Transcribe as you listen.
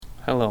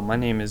Hello, my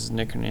name is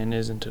Nick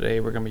Hernandez, and today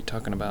we're going to be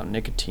talking about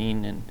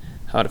nicotine and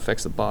how it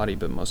affects the body,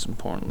 but most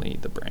importantly,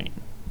 the brain.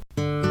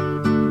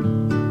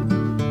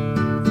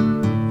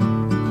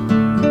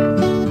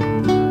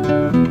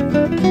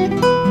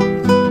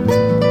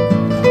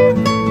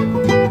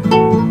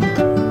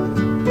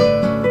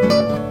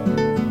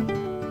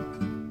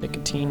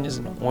 Nicotine is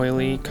an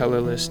oily,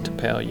 colorless to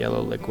pale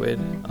yellow liquid.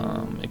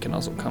 It can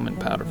also come in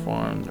powder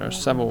form. There are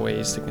several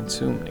ways to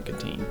consume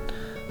nicotine.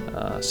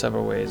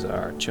 Several ways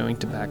are chewing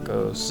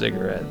tobacco,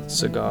 cigarettes,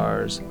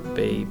 cigars,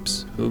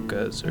 vapes,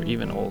 hookahs, or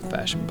even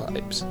old-fashioned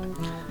pipes.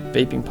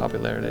 Vaping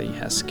popularity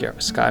has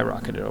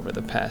skyrocketed over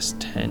the past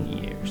 10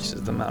 years.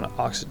 The amount of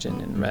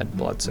oxygen in red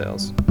blood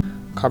cells.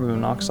 Carbon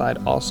monoxide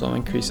also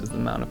increases the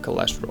amount of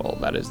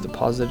cholesterol that is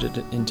deposited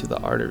into the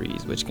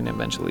arteries, which can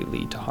eventually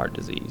lead to heart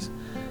disease.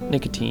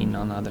 Nicotine,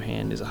 on the other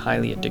hand, is a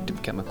highly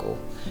addictive chemical.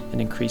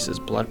 It increases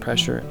blood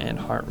pressure and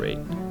heart rate.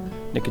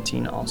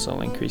 Nicotine also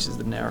increases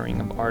the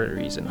narrowing of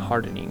arteries and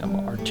hardening of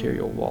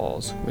arterial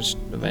walls, which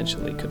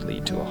eventually could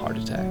lead to a heart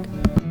attack.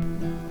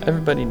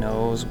 Everybody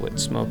knows what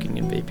smoking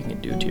and vaping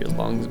can do to your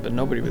lungs, but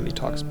nobody really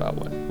talks about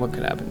what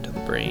could happen to the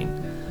brain.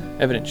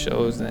 Evidence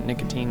shows that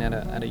nicotine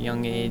at a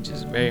young age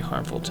is very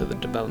harmful to the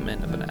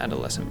development of an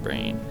adolescent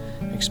brain.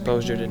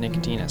 Exposure to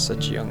nicotine at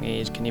such a young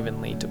age can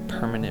even lead to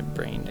permanent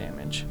brain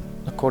damage.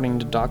 According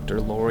to Dr.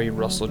 Lori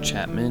Russell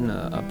Chapman,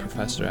 a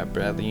professor at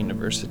Bradley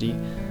University,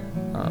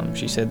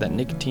 she said that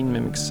nicotine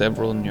mimics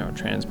several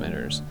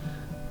neurotransmitters.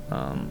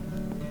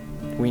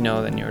 We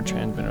know that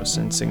neurotransmitters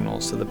send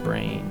signals to the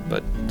brain,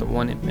 but the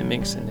one it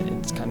mimics, and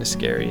it's kind of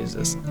scary, is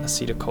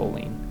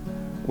acetylcholine.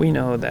 We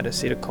know that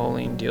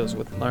acetylcholine deals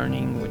with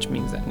learning, which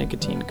means that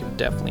nicotine could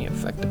definitely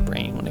affect the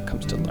brain when it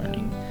comes to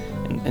learning.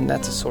 And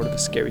that's a sort of a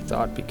scary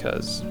thought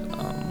because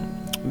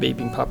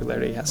vaping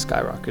popularity has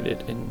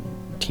skyrocketed in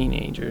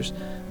teenagers,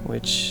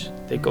 which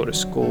they go to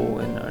school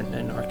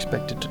and are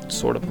expected to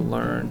sort of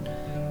learn.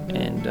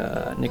 And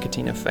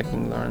nicotine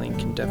affecting learning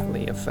can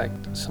definitely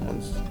affect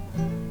someone's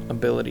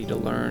ability to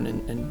learn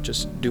and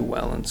just do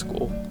well in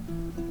school.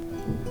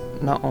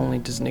 Not only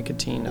does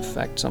nicotine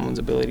affect someone's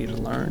ability to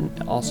learn,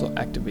 it also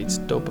activates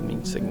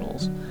dopamine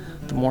signals.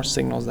 The more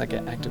signals that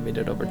get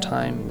activated over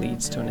time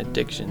leads to an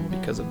addiction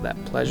because of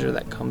that pleasure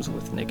that comes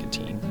with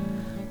nicotine.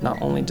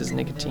 Not only does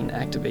nicotine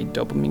activate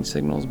dopamine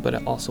signals, but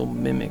it also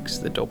mimics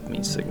the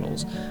dopamine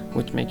signals,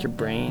 which make your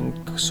brain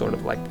sort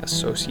of like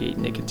associate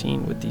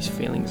nicotine with these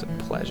feelings of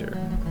pleasure.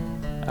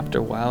 After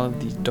a while of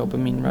these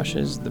dopamine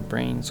rushes, the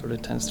brain sort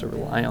of tends to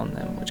rely on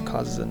them, which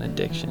causes an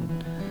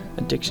addiction.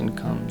 Addiction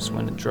comes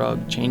when a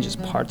drug changes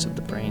parts of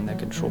the brain that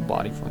control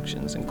body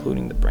functions,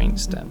 including the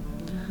brainstem.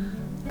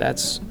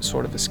 That's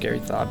sort of a scary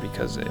thought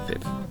because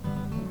if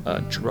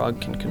a drug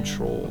can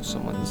control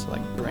someone's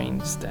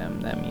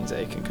brainstem, that means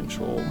that it can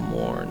control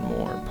more and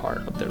more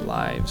part of their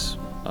lives.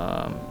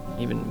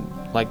 Even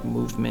like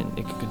movement,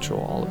 it can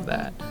control all of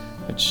that,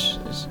 which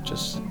is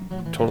just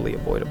totally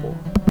avoidable.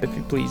 If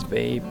you please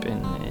vape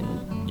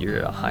and you're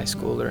a high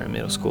schooler and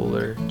middle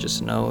schooler,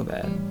 just know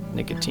that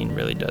nicotine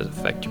really does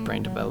affect your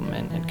brain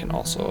development and can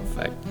also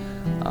affect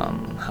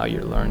how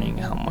you're learning,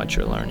 how much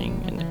you're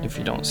learning, and if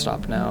you don't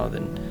stop now,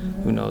 then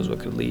who knows what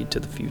could lead to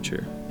the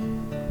future.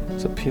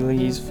 So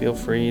please feel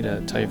free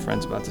to tell your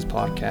friends about this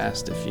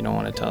podcast. If you don't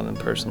want to tell them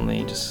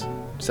personally, just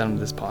send them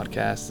this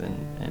podcast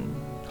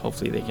and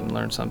hopefully they can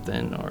learn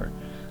something, or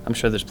I'm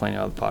sure there's plenty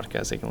of other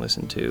podcasts they can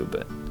listen to,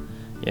 but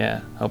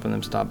yeah, helping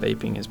them stop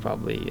vaping is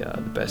probably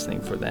the best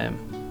thing for them.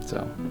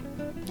 So,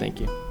 thank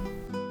you.